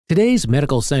Today's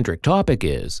medical-centric topic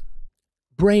is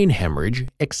brain hemorrhage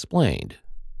explained,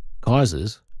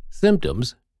 causes,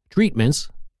 symptoms, treatments,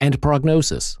 and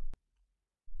prognosis.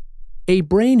 A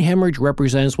brain hemorrhage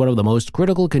represents one of the most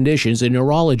critical conditions in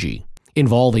neurology,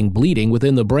 involving bleeding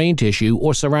within the brain tissue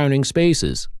or surrounding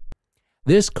spaces.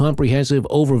 This comprehensive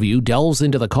overview delves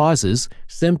into the causes,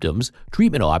 symptoms,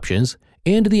 treatment options,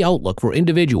 and the outlook for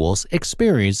individuals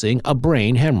experiencing a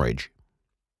brain hemorrhage.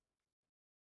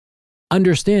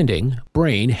 Understanding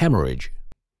brain hemorrhage.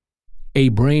 A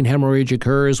brain hemorrhage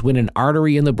occurs when an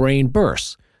artery in the brain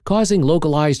bursts, causing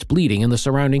localized bleeding in the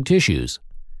surrounding tissues.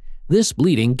 This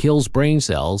bleeding kills brain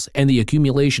cells, and the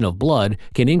accumulation of blood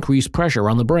can increase pressure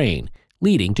on the brain,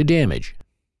 leading to damage.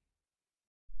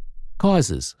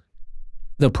 Causes.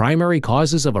 The primary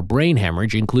causes of a brain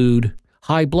hemorrhage include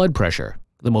high blood pressure,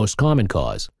 the most common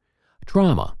cause,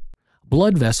 trauma,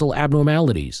 blood vessel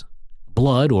abnormalities,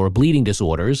 blood or bleeding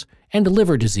disorders, and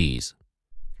liver disease.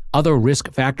 Other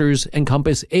risk factors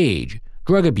encompass age,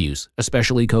 drug abuse,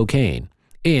 especially cocaine,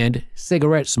 and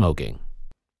cigarette smoking.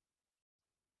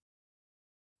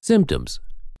 Symptoms.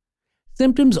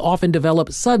 Symptoms often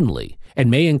develop suddenly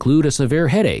and may include a severe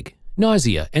headache,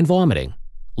 nausea and vomiting,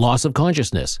 loss of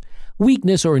consciousness,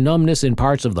 weakness or numbness in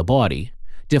parts of the body,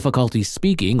 difficulty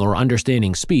speaking or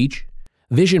understanding speech,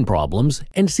 vision problems,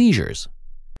 and seizures.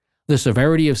 The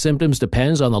severity of symptoms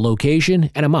depends on the location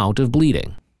and amount of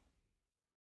bleeding.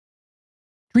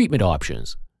 Treatment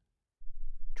options.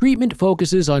 Treatment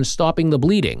focuses on stopping the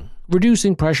bleeding,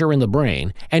 reducing pressure in the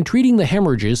brain, and treating the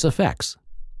hemorrhage's effects.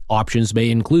 Options may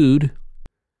include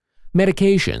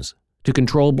medications to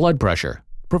control blood pressure,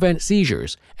 prevent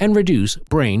seizures, and reduce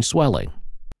brain swelling.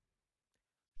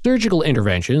 Surgical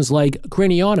interventions like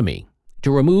craniotomy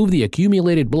to remove the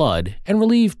accumulated blood and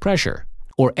relieve pressure,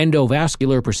 or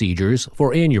endovascular procedures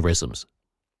for aneurysms.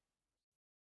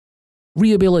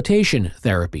 Rehabilitation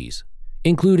therapies,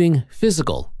 including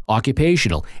physical,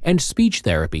 occupational, and speech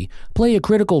therapy, play a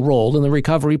critical role in the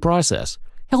recovery process,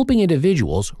 helping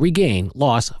individuals regain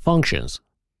lost functions.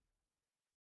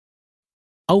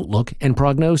 Outlook and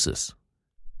prognosis.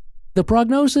 The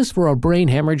prognosis for a brain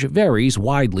hemorrhage varies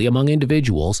widely among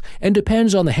individuals and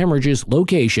depends on the hemorrhage's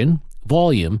location,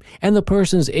 volume, and the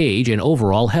person's age and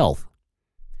overall health.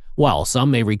 While some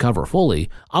may recover fully,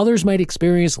 others might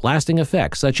experience lasting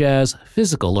effects such as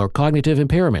physical or cognitive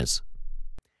impairments.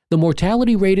 The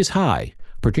mortality rate is high,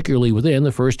 particularly within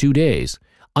the first 2 days,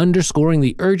 underscoring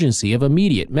the urgency of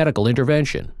immediate medical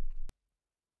intervention.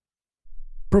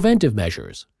 Preventive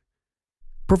measures.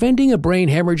 Preventing a brain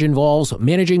hemorrhage involves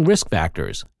managing risk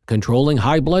factors, controlling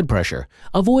high blood pressure,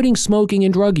 avoiding smoking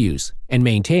and drug use, and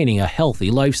maintaining a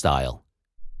healthy lifestyle.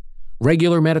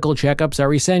 Regular medical checkups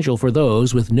are essential for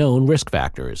those with known risk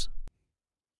factors.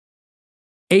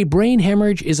 A brain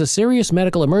hemorrhage is a serious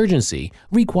medical emergency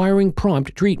requiring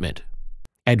prompt treatment.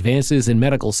 Advances in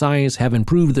medical science have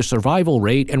improved the survival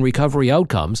rate and recovery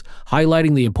outcomes,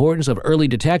 highlighting the importance of early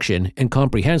detection and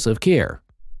comprehensive care.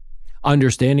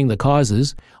 Understanding the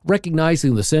causes,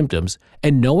 recognizing the symptoms,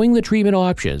 and knowing the treatment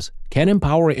options can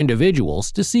empower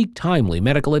individuals to seek timely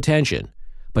medical attention,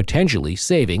 potentially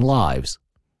saving lives.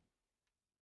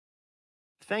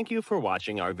 Thank you for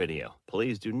watching our video.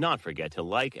 Please do not forget to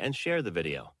like and share the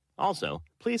video. Also,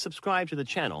 please subscribe to the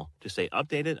channel to stay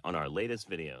updated on our latest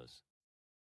videos.